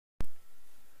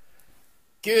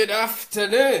Good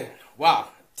afternoon. Wow,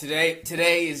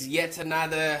 today is yet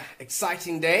another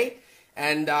exciting day,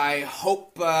 and I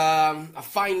hope I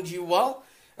find you well.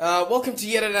 Welcome to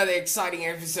yet another exciting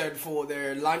episode for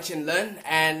the Lunch and Learn,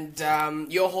 and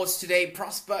your host today,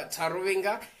 Prosper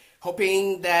Taruvinga.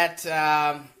 Hoping that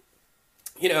I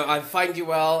find you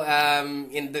well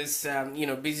in this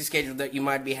busy schedule that you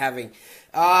might be having.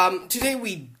 Today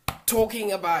we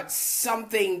talking about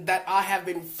something that I have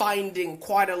been finding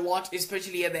quite a lot,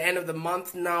 especially at the end of the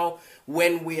month now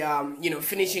when we are,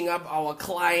 finishing up our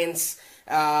clients'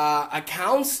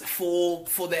 accounts for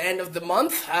the end of the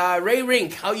month. Ray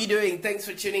Rink, how you doing? Thanks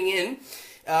for tuning in.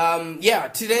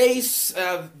 Today's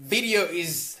video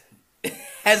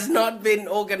has not been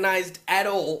organized at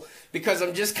all because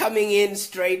I'm just coming in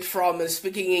straight from a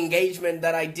speaking engagement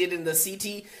that I did in the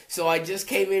city. So I just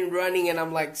came in running and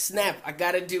I'm like, snap, I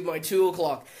gotta do my 2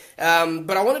 o'clock.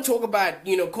 But I want to talk about,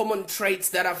 common traits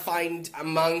that I find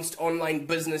amongst online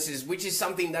businesses, which is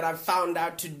something that I found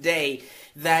out today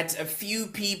that a few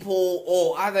people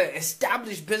or other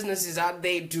established businesses out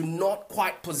there do not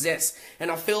quite possess.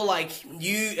 And I feel like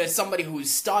you, as somebody who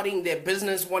is starting their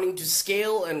business, wanting to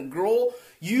scale and grow,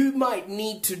 you might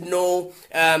need to know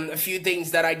a few things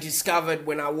that I discovered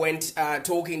when I went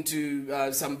talking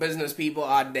to some business people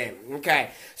out there.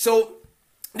 Okay, so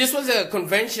this was a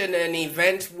convention, an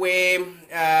event where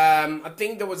I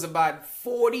think there was about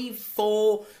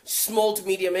 44 small to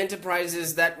medium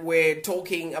enterprises that were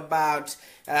talking about,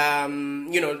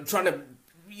 trying to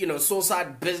source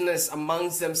out business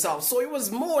amongst themselves. So it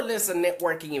was more or less a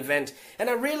networking event.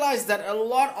 And I realized that a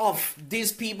lot of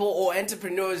these people or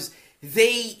entrepreneurs,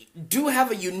 they do have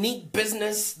a unique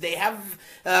business. They have,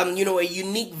 a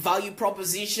unique value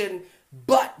proposition,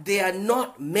 but they are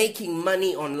not making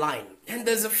money online. And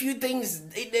there's a few things,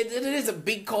 it is a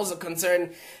big cause of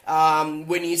concern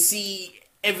when you see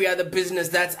every other business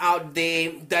that's out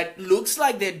there that looks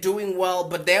like they're doing well,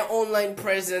 but their online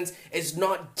presence is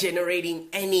not generating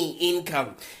any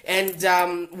income. And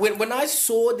when I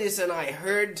saw this and I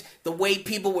heard the way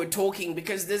people were talking,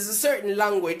 because there's a certain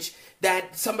language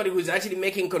that somebody who's actually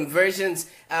making conversions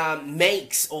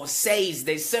makes or says,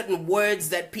 there's certain words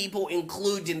that people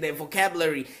include in their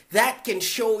vocabulary that can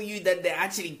show you that they're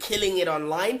actually killing it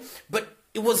online, but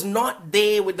it was not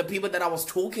there with the people that I was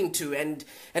talking to, and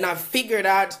I figured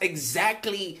out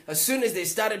exactly as soon as they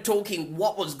started talking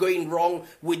what was going wrong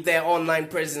with their online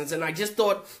presence. And I just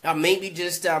thought maybe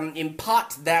just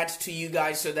impart that to you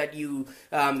guys so that you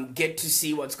get to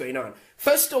see what's going on.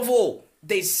 First of all,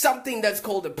 there's something that's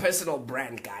called a personal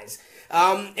brand, guys.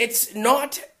 It's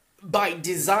not by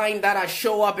design that I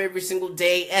show up every single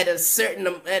day at a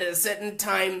certain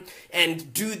time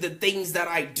and do the things that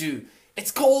I do. It's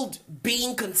called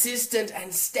being consistent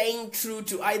and staying true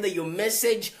to either your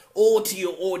message or to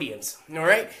your audience. All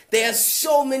right? There are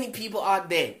so many people out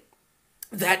there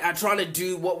that are trying to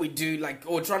do what we do,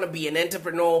 or trying to be an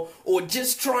entrepreneur, or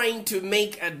just trying to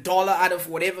make $1 out of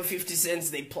whatever 50 cents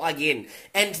they plug in.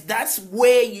 And that's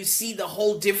where you see the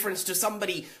whole difference to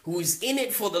somebody who's in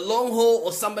it for the long haul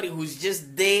or somebody who's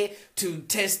just there to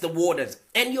test the waters.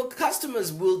 And your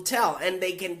customers will tell, and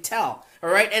they can tell. All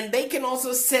right, and they can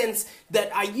also sense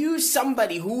that are you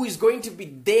somebody who is going to be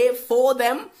there for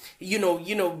them,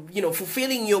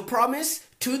 fulfilling your promise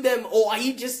to them, or are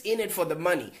you just in it for the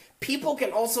money? People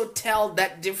can also tell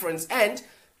that difference, and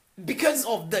because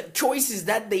of the choices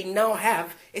that they now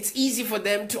have, it's easy for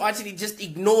them to actually just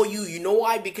ignore you. You know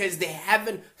why? Because they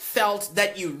haven't felt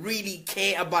that you really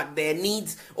care about their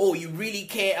needs or you really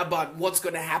care about what's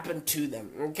going to happen to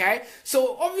them, okay?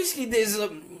 So obviously there's,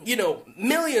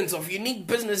 millions of unique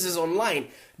businesses online,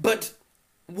 but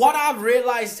what I've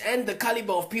realized and the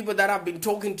caliber of people that I've been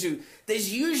talking to,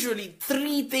 there's usually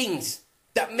 3 things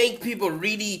that make people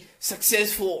really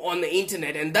successful on the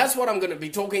internet, and that's what I'm going to be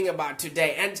talking about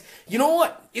today. And you know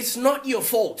what? It's not your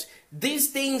fault. These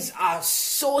things are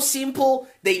so simple,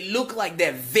 they look like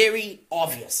they're very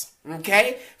obvious,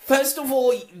 okay? First of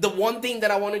all, the one thing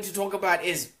that I wanted to talk about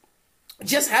is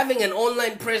just having an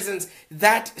online presence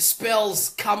that spells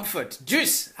comfort.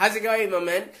 Juice, how's it going, my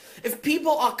man? If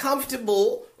people are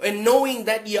comfortable and knowing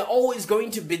that you're always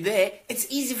going to be there, it's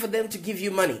easy for them to give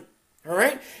you money. All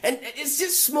right? And it's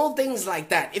just small things like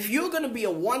that. If you're going to be a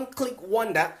one-click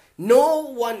wonder, no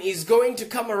one is going to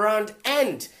come around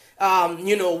and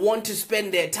want to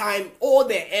spend their time or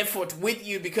their effort with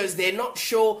you because they're not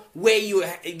sure where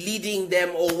you're leading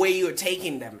them or where you're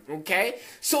taking them, okay?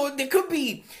 So there could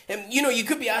be, you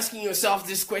could be asking yourself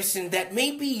this question, that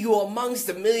maybe you're amongst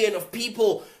the million of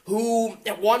people who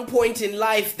at one point in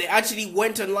life, they actually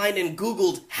went online and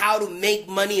Googled how to make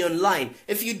money online.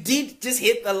 If you did, just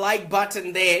hit the like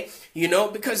button there,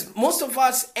 because most of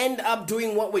us end up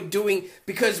doing what we're doing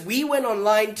because we went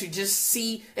online to just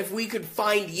see if we could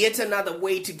find yet another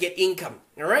way to get income.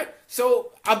 All right.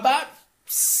 So about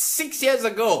 6 years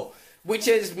ago, which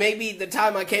is maybe the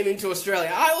time I came into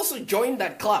Australia, I also joined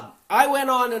that club. I went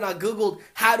on and I Googled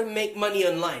how to make money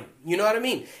online. You know what I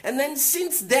mean? And then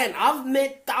since then, I've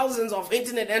met thousands of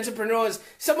internet entrepreneurs.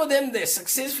 Some of them, they're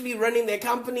successfully running their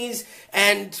companies.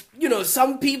 And,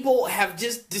 some people have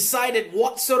just decided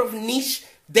what sort of niche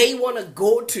they want to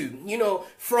go to.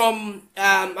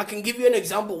 I can give you an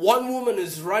example. One woman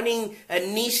is running a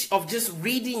niche of just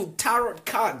reading tarot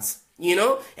cards.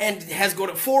 And has got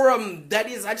a forum that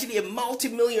is actually a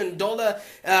multi-million-dollar,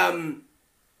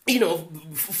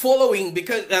 following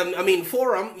because,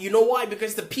 forum. You know why?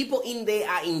 Because the people in there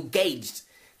are engaged.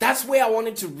 That's where I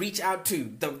wanted to reach out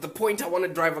to, the point I want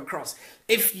to drive across.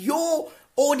 If your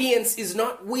audience is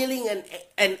not willing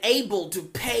and able to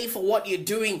pay for what you're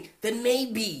doing, then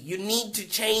maybe you need to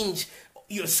change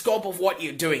your scope of what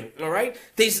you're doing, all right?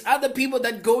 There's other people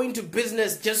that go into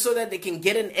business just so that they can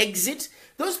get an exit.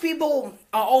 Those people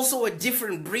are also a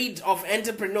different breed of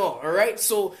entrepreneur, all right?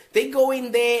 So they go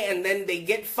in there and then they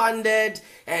get funded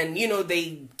and,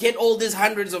 they get all these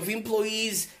hundreds of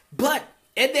employees. But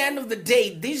at the end of the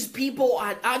day, these people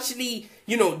are actually,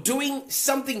 doing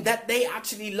something that they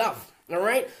actually love. All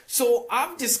right. So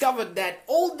I've discovered that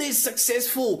all these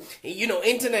successful,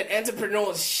 internet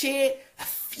entrepreneurs share a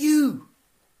few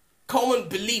common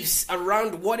beliefs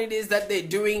around what it is that they're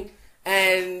doing,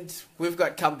 and we've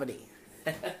got company.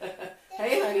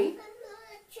 Hey, honey.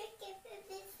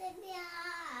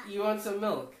 You want some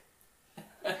milk?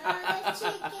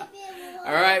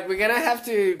 All right, we're gonna have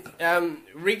to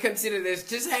reconsider this.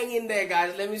 Just hang in there,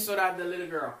 guys. Let me sort out the little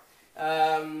girl.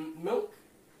 Milk?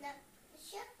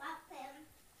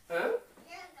 Huh?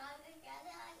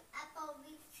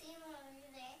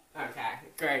 Okay,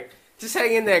 great. Just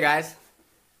hang in there, guys.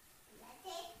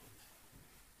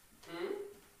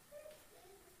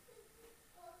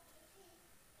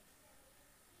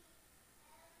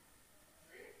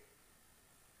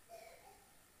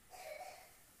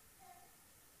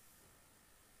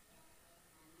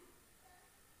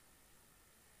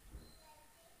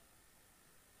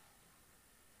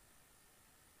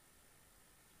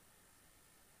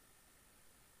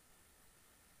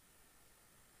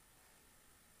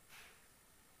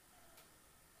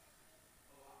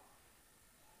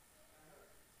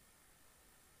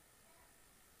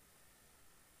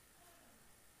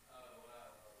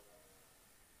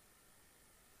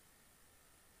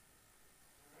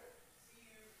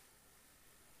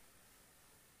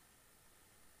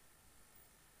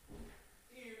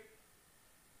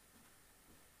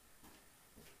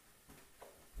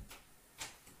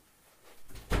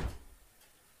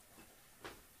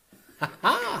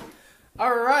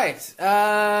 All right.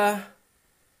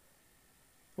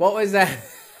 What was that?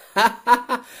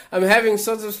 I'm having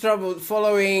sorts of trouble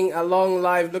following along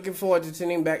live. Looking forward to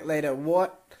tuning back later.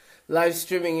 What live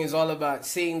streaming is all about?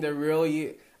 Seeing the real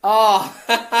you. Oh,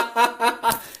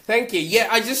 thank you. Yeah,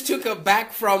 I just took her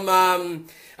back from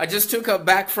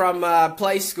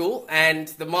play school, and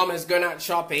the mom has gone out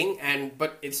shopping.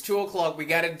 But it's 2:00. We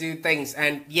gotta do things,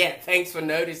 and yeah, thanks for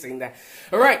noticing that.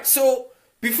 All right, so.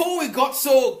 Before we got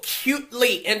so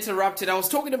cutely interrupted, I was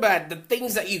talking about the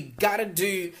things that you gotta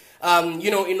do,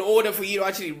 in order for you to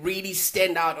actually really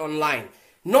stand out online.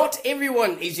 Not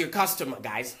everyone is your customer,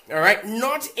 guys, all right?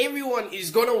 Not everyone is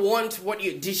gonna want what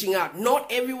you're dishing out.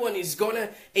 Not everyone is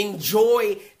gonna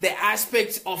enjoy the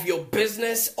aspects of your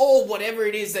business or whatever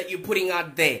it is that you're putting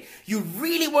out there. You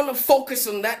really wanna focus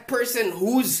on that person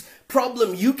whose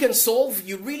problem you can solve.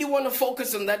 You really want to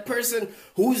focus on that person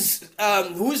who's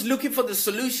looking for the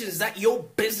solutions that your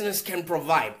business can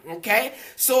provide. Okay,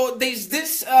 so there's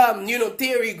this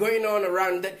theory going on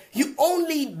around that you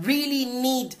only really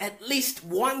need at least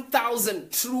 1,000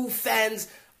 true fans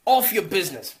of your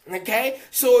business. Okay,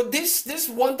 so this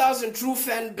 1,000 true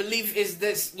fan belief is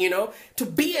this, to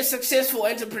be a successful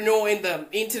entrepreneur in the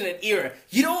internet era,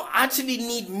 you don't actually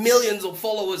need millions of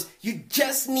followers. You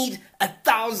just need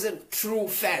 1,000 true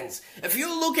fans. If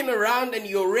you're looking around and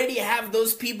you already have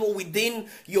those people within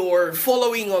your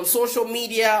following on social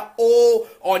media or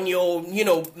on your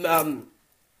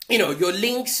your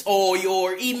links or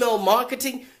your email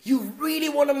marketing, you really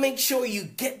want to make sure you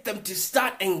get them to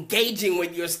start engaging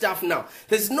with your stuff now.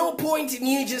 There's no point in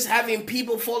you just having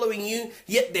people following you,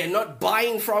 yet they're not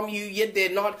buying from you, yet they're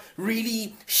not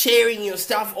really sharing your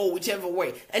stuff or whichever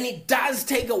way. And it does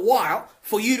take a while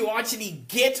for you to actually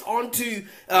get onto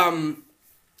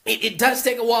it does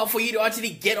take a while for you to actually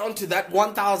get onto that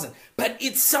 1,000, but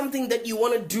it's something that you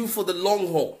want to do for the long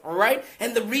haul, all right?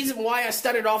 And the reason why I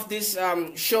started off this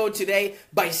show today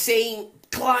by saying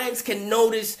clients can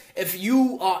notice if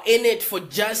you are in it for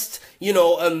just,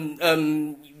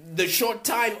 the short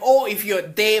time, or if you're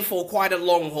there for quite a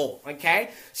long haul, okay?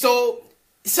 So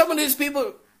some of these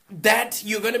people that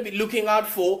you're going to be looking out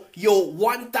for, your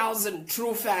 1,000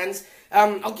 true fans.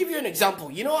 I'll give you an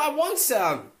example.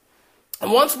 I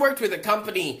once worked with a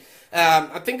company,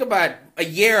 I think about a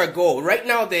year ago. Right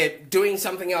now they're doing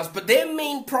something else, but their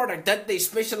main product that they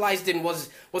specialized in was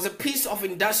a piece of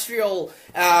industrial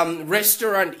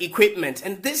restaurant equipment.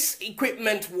 And this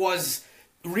equipment was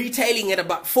retailing at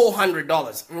about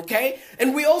 $400, okay?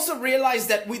 And we also realized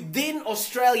that within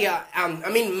Australia,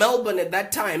 Melbourne at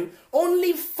that time,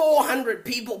 only 400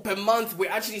 people per month were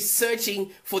actually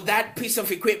searching for that piece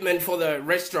of equipment for the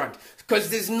restaurant,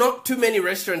 because there's not too many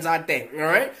restaurants out there, all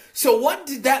right? So what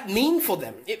did that mean for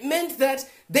them? It meant that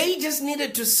they just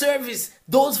needed to service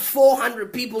those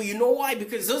 400 people. You know why?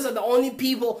 Because those are the only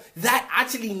people that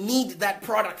actually need that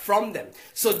product from them.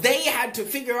 So they had to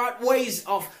figure out ways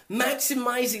of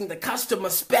maximizing the customer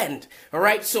spend, all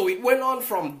right? So it went on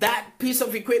from that piece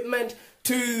of equipment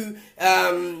to,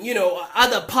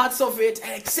 other parts of it,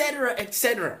 etc.,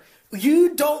 etc.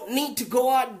 You don't need to go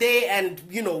out there and,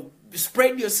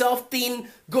 spread yourself thin,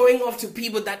 going off to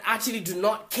people that actually do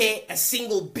not care a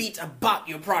single bit about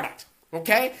your product.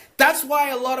 Okay? That's why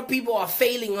a lot of people are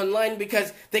failing online,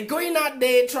 because they're going out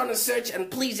there trying to search and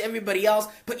please everybody else,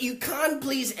 but you can't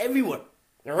please everyone.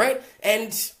 All right? And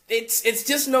it's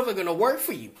just never going to work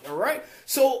for you. All right?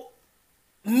 So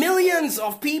millions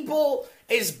of people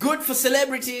is good for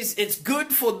celebrities. It's good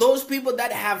for those people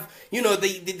that have,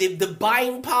 the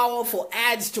buying power for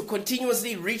ads to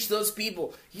continuously reach those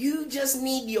people. You just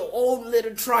need your own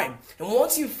little tribe. And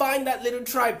once you find that little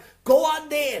tribe, go out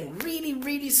there and really,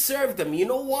 really serve them. You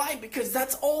know why? Because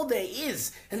that's all there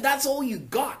is. And that's all you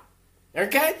got.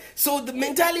 Okay? So the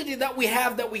mentality that we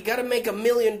have that we got to make $1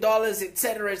 million,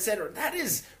 etc., etc., that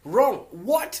is wrong.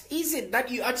 What is it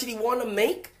that you actually want to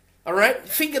make? All right,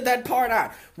 figure that part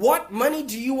out. What money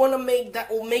do you want to make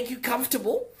that will make you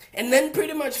comfortable? And then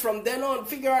pretty much from then on,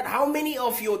 figure out how many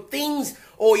of your things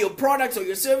or your products or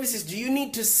your services do you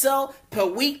need to sell per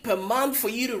week, per month for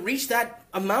you to reach that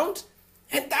amount?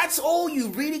 And that's all you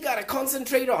really got to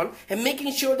concentrate on, and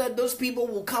making sure that those people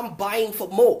will come buying for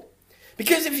more.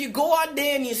 Because if you go out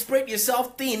there and you spread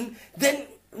yourself thin, then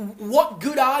what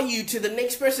good are you to the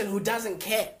next person who doesn't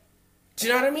care? Do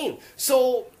you know what I mean?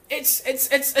 So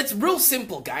it's real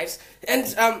simple, guys. And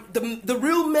the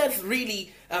real math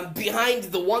really behind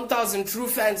the 1,000 true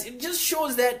fans, it just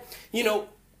shows that,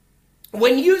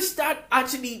 when you start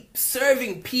actually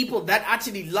serving people that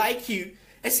actually like you,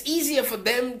 it's easier for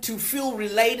them to feel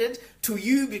related to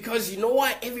you, because you know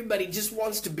what? Everybody just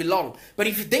wants to belong. But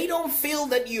if they don't feel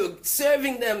that you're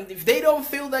serving them, if they don't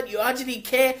feel that you actually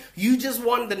care, you just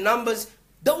want the numbers,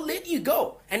 they'll let you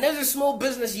go. And as a small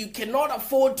business, you cannot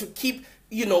afford to keep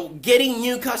getting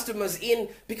new customers in,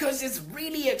 because it's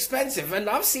really expensive, and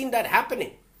I've seen that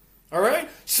happening. All right?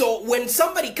 So when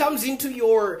somebody comes into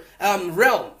your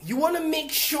realm, you want to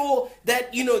make sure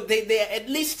that, they're at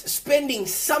least spending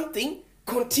something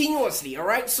continuously, all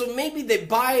right? So maybe they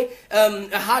buy a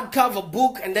hardcover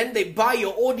book, and then they buy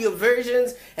your audio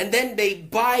versions, and then they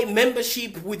buy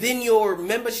membership within your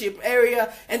membership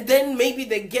area, and then maybe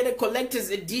they get a collector's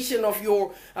edition of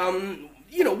your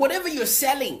whatever you're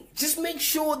selling. Just make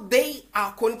sure they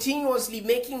are continuously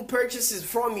making purchases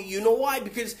from you. You know why?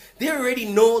 Because they already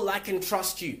know, like, and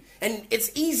trust you. And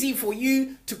it's easy for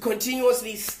you to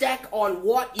continuously stack on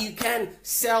what you can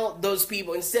sell those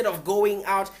people, instead of going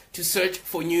out to search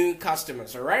for new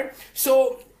customers, all right?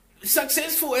 So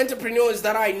successful entrepreneurs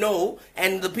that I know,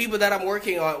 and the people that I'm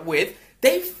working with,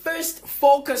 they first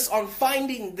focus on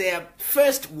finding their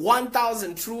first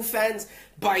 1,000 true fans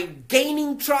by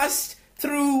gaining trust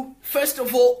through, first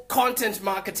of all, content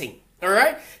marketing. All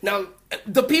right? Now,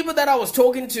 the people that I was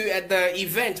talking to at the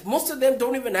event, most of them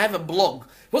don't even have a blog.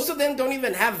 Most of them don't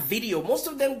even have video. Most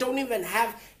of them don't even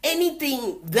have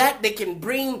anything that they can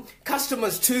bring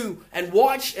customers to and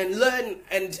watch and learn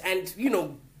and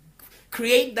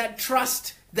create that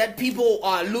trust that people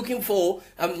are looking for,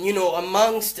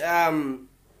 amongst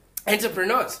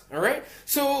entrepreneurs. All right,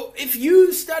 so if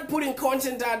you start putting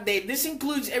content out there, this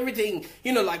includes everything,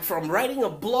 like from writing a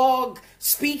blog,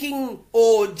 speaking,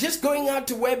 or just going out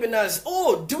to webinars,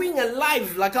 or doing a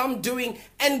live like I'm doing,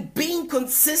 and being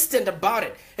consistent about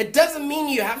it. It doesn't mean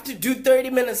you have to do 30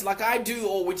 minutes like I do,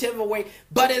 or whichever way,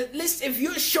 but at least if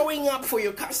you're showing up for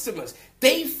your customers,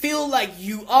 they feel like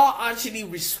you are actually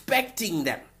respecting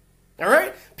them. All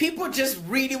right, people just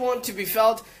really want to be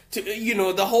felt to,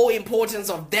 the whole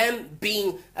importance of them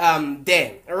being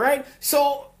there. All right,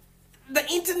 so the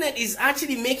internet is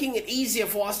actually making it easier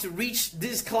for us to reach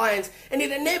these clients, and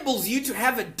it enables you to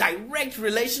have a direct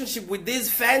relationship with these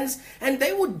fans, and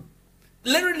they would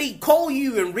literally call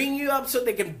you and ring you up so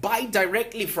they can buy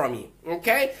directly from you.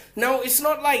 Okay, now it's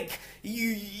not like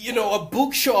a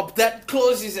bookshop that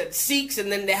closes at 6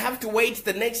 and then they have to wait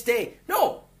the next day.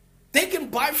 No, they can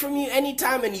buy from you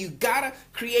anytime, and you gotta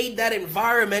create that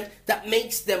environment that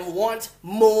makes them want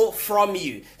more from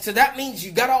you. So that means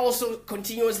you gotta also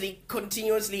continuously,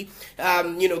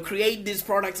 create these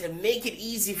products and make it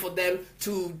easy for them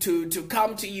to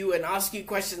come to you and ask you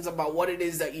questions about what it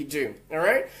is that you do. All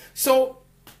right. So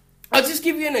I'll just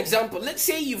give you an example. Let's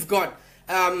say you've got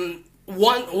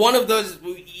one of those.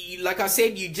 Like I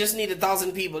said, you just need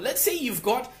 1,000 people. Let's say you've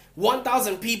got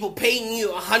 1,000 people paying you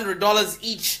 $100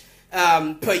 each.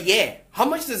 Per year. How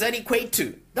much does that equate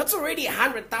to? That's already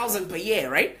 100,000 per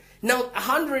year, right? Now,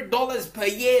 $100 per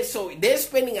year, so they're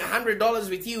spending $100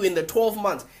 with you in the 12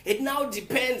 months. It now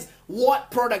depends what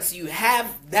products you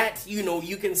have that,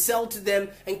 you can sell to them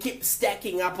and keep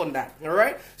stacking up on that, all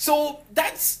right? So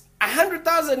that's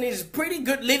 100,000 is pretty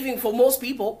good living for most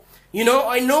people.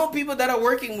 I know people that are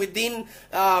working within,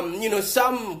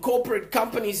 some corporate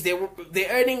companies, they're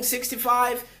earning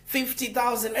 65,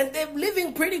 50,000, and they're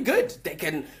living pretty good. They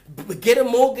can get a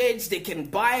mortgage, they can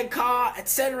buy a car,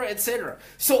 etc., etc.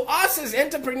 So us as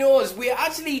entrepreneurs, we are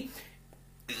actually,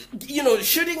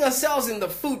 shooting ourselves in the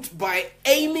foot by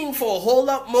aiming for a whole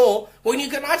lot more when you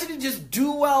can actually just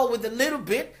do well with a little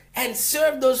bit and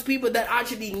serve those people that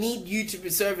actually need you to be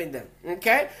serving them.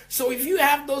 Okay, so if you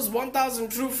have those 1,000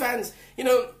 true fans,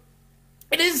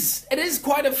 it is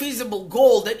quite a feasible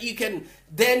goal that you can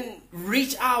then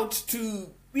reach out to,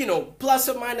 plus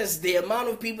or minus the amount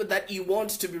of people that you want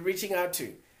to be reaching out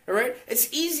to. All right,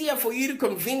 it's easier for you to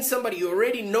convince somebody who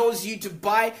already knows you to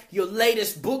buy your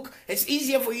latest book. It's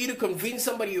easier for you to convince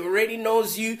somebody who already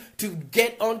knows you to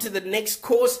get onto the next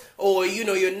course or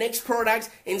your next product,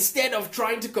 instead of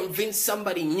trying to convince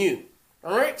somebody new.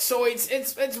 All right, so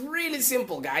it's really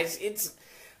simple, guys. It's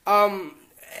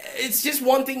just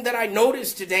one thing that I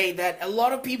noticed today, that a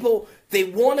lot of people, they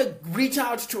want to reach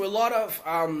out to a lot of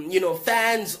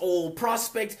fans or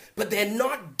prospects, but they're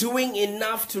not doing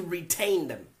enough to retain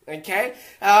them. Okay,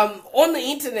 on the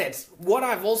internet, what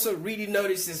I've also really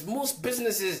noticed is most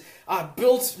businesses are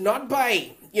built not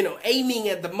by aiming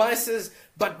at the masses,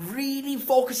 but really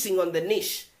focusing on the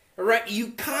niche. All right, you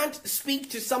can't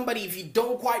speak to somebody if you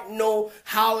don't quite know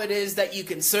how it is that you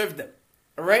can serve them.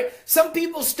 All right, some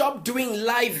people stop doing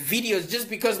live videos just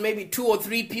because maybe 2 or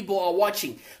 3 people are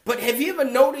watching. But have you ever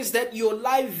noticed that your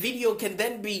live video can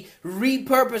then be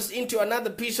repurposed into another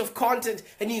piece of content,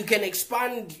 and you can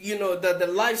expand,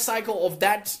 the life cycle of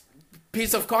that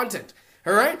piece of content?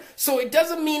 All right, so it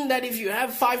doesn't mean that if you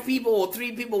have 5 people or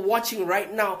 3 people watching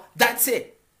right now, that's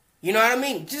it. You know what I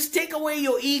mean? Just take away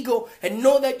your ego and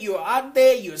know that you're out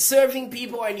there, you're serving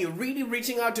people, and you're really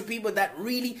reaching out to people that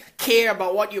really care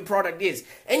about what your product is.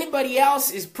 Anybody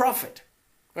else is profit.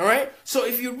 All right? So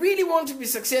if you really want to be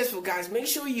successful, guys, make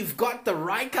sure you've got the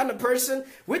right kind of person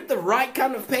with the right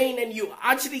kind of pain, and you're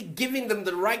actually giving them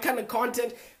the right kind of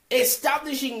content,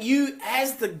 establishing you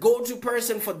as the go-to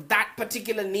person for that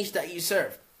particular niche that you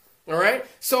serve. All right?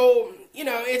 So,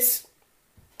 it's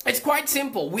quite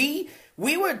simple.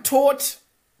 We were taught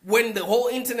when the whole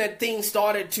internet thing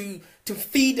started to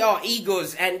feed our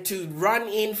egos and to run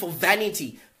in for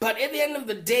vanity. But at the end of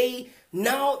the day,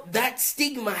 now that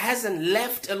stigma hasn't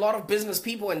left a lot of business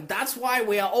people, and that's why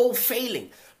we are all failing,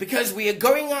 because we are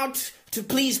going out to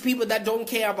please people that don't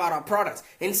care about our products,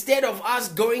 instead of us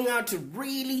going out to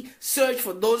really search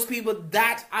for those people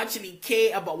that actually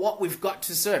care about what we've got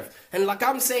to serve. And like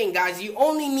I'm saying, guys, you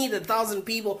only need 1,000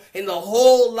 people in the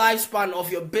whole lifespan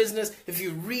of your business if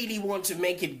you really want to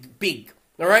make it big.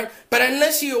 All right, but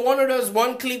unless you're one of those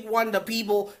one-click wonder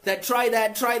people that try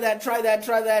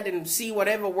that, and see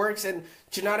whatever works, and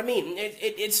do you know what I mean?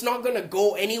 It's not gonna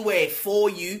go anywhere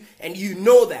for you, and you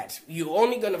know that. You're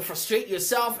only gonna frustrate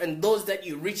yourself and those that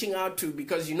you're reaching out to,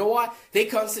 because you know what? They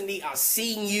constantly are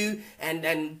seeing you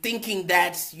and thinking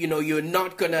that you're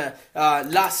not gonna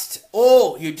last,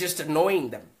 or you're just annoying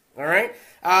them. All right.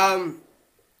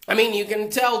 I mean, you can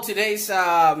tell today's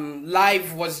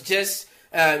live was just,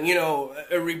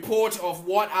 a report of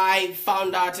what I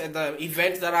found out at the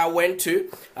event that I went to.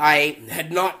 I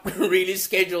had not really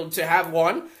scheduled to have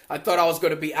one. I thought I was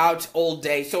going to be out all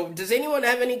day. So does anyone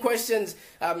have any questions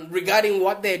regarding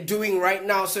what they're doing right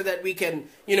now so that we can,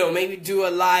 maybe do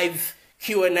a live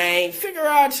Q&A, figure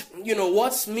out,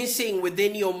 what's missing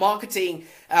within your marketing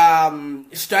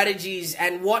strategies,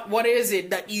 and what is it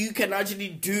that you can actually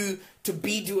do to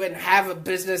do and have a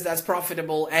business that's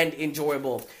profitable and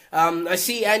enjoyable. I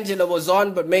see Angela was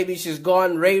on, but maybe she's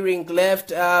gone. Ray Rink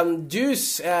left.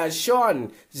 Juice,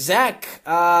 Sean, Zach,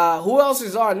 who else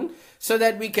is on? So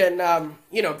that we can,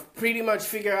 pretty much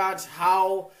figure out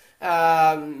how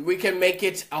we can make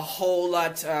it a whole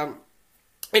lot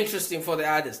interesting for the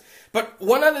others. But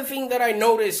one other thing that I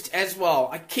noticed as well,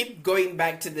 I keep going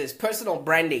back to this, personal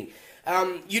branding.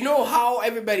 You know how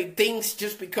everybody thinks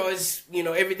just because,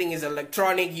 everything is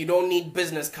electronic, you don't need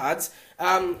business cards.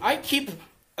 I keep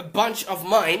a bunch of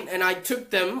mine, and I took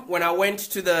them when I went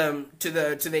to the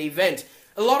event.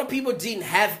 A lot of people didn't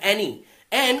have any,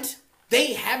 and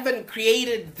they haven't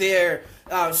created their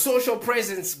social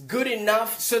presence good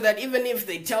enough so that even if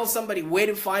they tell somebody where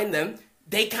to find them,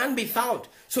 they can be found.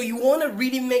 So you want to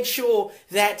really make sure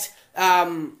that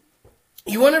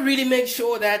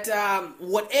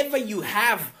whatever you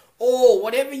have or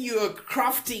whatever you're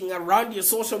crafting around your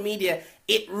social media,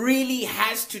 it really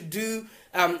has to do,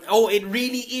 or it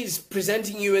really is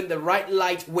presenting you in the right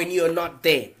light when you're not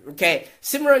there. Okay.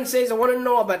 Simran says, I want to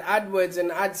know about AdWords and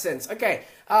AdSense. Okay.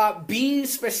 Be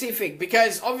specific,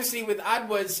 because obviously with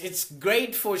AdWords, it's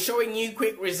great for showing you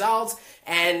quick results.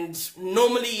 And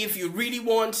normally if you really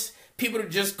want people to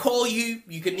just call you,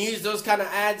 you can use those kind of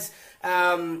ads.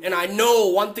 And I know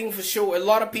one thing for sure, a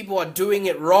lot of people are doing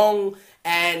it wrong,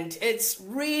 and it's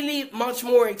really much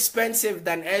more expensive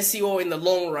than SEO in the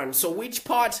long run. So which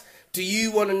part do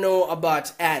you want to know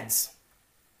about ads?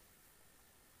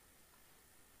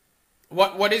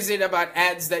 What is it about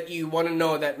ads that you want to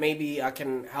know that maybe I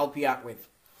can help you out with?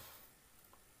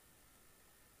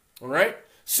 All right.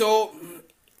 So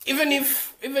even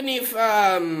if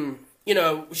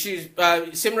she's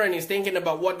Simran is thinking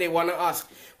about what they want to ask,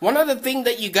 one other thing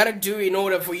that you gotta do in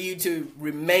order for you to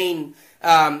remain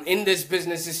in this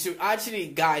business is to actually,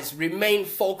 guys, remain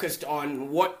focused on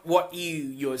what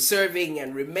you're serving,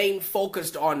 and remain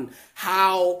focused on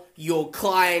how your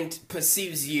client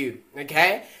perceives you.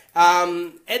 Okay.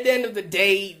 At the end of the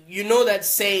day, you know that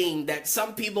saying that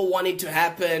some people want it to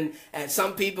happen and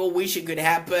some people wish it could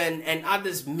happen and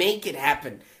others make it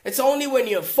happen. It's only when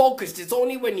you're focused, it's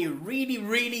only when you really,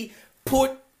 really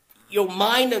put your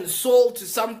mind and soul to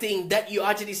something that you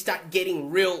actually start getting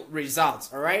real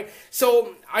results. All right.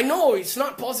 So I know it's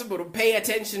not possible to pay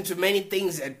attention to many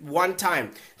things at one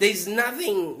time. There's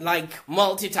nothing like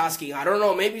multitasking. I don't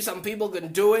know. Maybe some people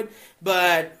can do it,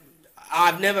 but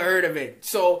I've never heard of it.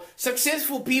 So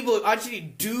successful people actually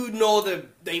do know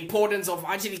the importance of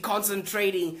actually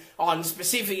concentrating on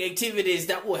specific activities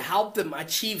that will help them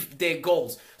achieve their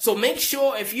goals. So make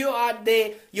sure if you're out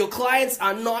there, your clients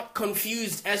are not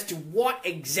confused as to what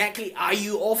exactly are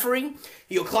you offering.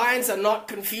 Your clients are not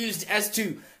confused as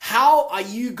to how are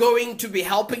you going to be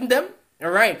helping them.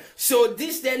 All right. So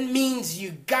this then means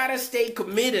you gotta stay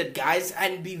committed, guys,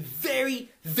 and be very,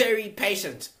 very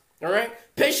patient. All right.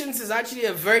 Patience is actually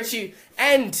a virtue,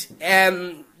 and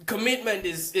commitment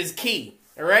is key.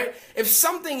 All right. If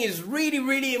something is really,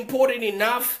 really important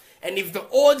enough, and if the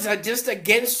odds are just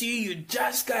against you, you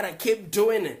just gotta keep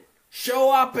doing it.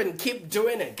 Show up and keep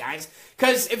doing it, guys.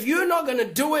 Because if you're not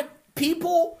gonna do it,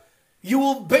 you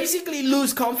will basically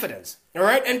lose confidence. All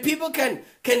right. And people can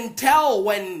tell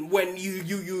when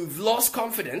you've lost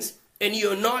confidence and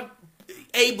you're not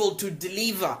able to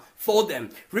deliver for them.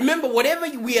 Remember, whatever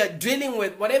we are dealing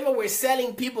with, whatever we're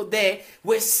selling people there,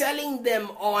 we're selling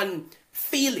them on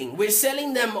feeling. We're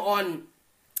selling them on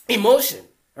emotion.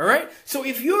 All right. So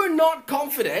if you're not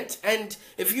confident, and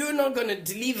if you're not going to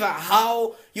deliver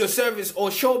how your service, or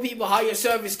show people how your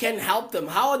service can help them,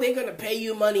 how are they going to pay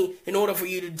you money in order for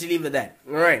you to deliver that?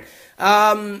 All right.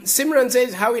 Simran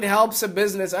says how it helps a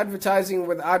business advertising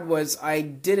with AdWords. I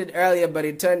did it earlier, but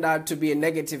it turned out to be a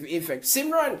negative effect.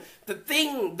 Simran, the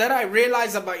thing that I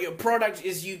realize about your product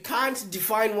is you can't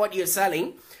define what you're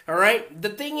selling. All right. The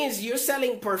thing is, you're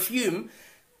selling perfume.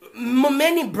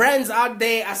 Many brands out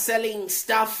there are selling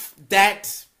stuff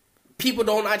that people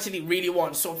don't actually really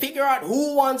want. So figure out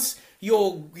who wants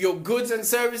your goods and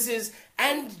services,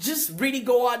 and just really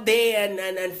go out there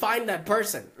and find that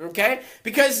person. Okay?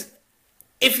 Because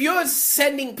if you're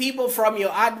sending people from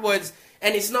your AdWords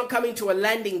and it's not coming to a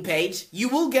landing page, you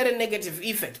will get a negative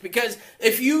effect. Because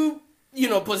if you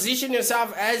position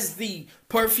yourself as the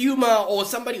perfumer or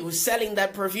somebody who's selling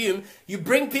that perfume, you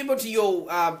bring people to your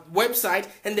website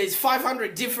and there's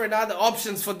 500 different other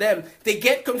options for them. They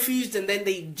get confused and then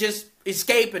they just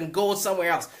escape and go somewhere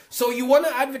else. So you want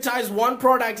to advertise one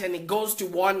product and it goes to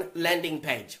one landing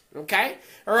page. Okay?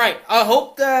 All right. I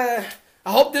hope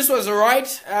this was all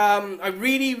right. I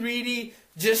really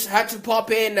just had to pop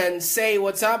in and say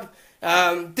what's up.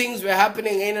 Things were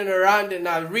happening in and around, and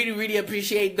I really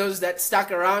appreciate those that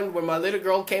stuck around when my little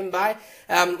girl came by.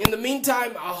 In the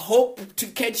meantime, I hope to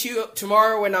catch you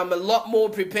tomorrow when I'm a lot more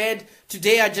prepared.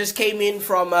 Today I just came in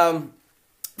from an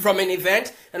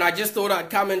event, and I just thought I'd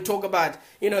come and talk about,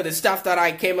 the stuff that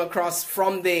I came across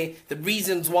from the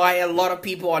reasons why a lot of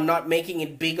people are not making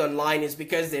it big online is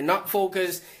because they're not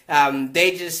focused,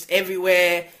 they're just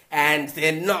everywhere, and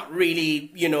they're not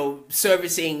really,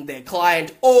 servicing their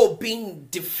client or being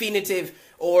definitive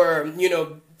or,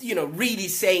 really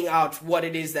saying out what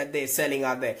it is that they're selling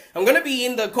out there. I'm going to be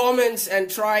in the comments and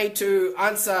try to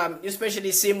answer,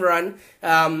 especially Simran,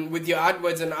 with your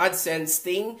AdWords and AdSense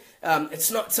thing.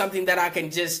 It's not something that I can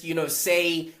just,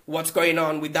 say what's going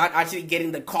on without actually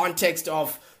getting the context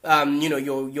of,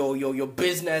 your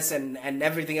business and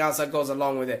everything else that goes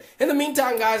along with it. In the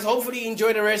meantime, guys, hopefully you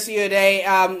enjoy the rest of your day.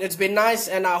 It's been nice,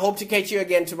 and I hope to catch you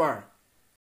again tomorrow.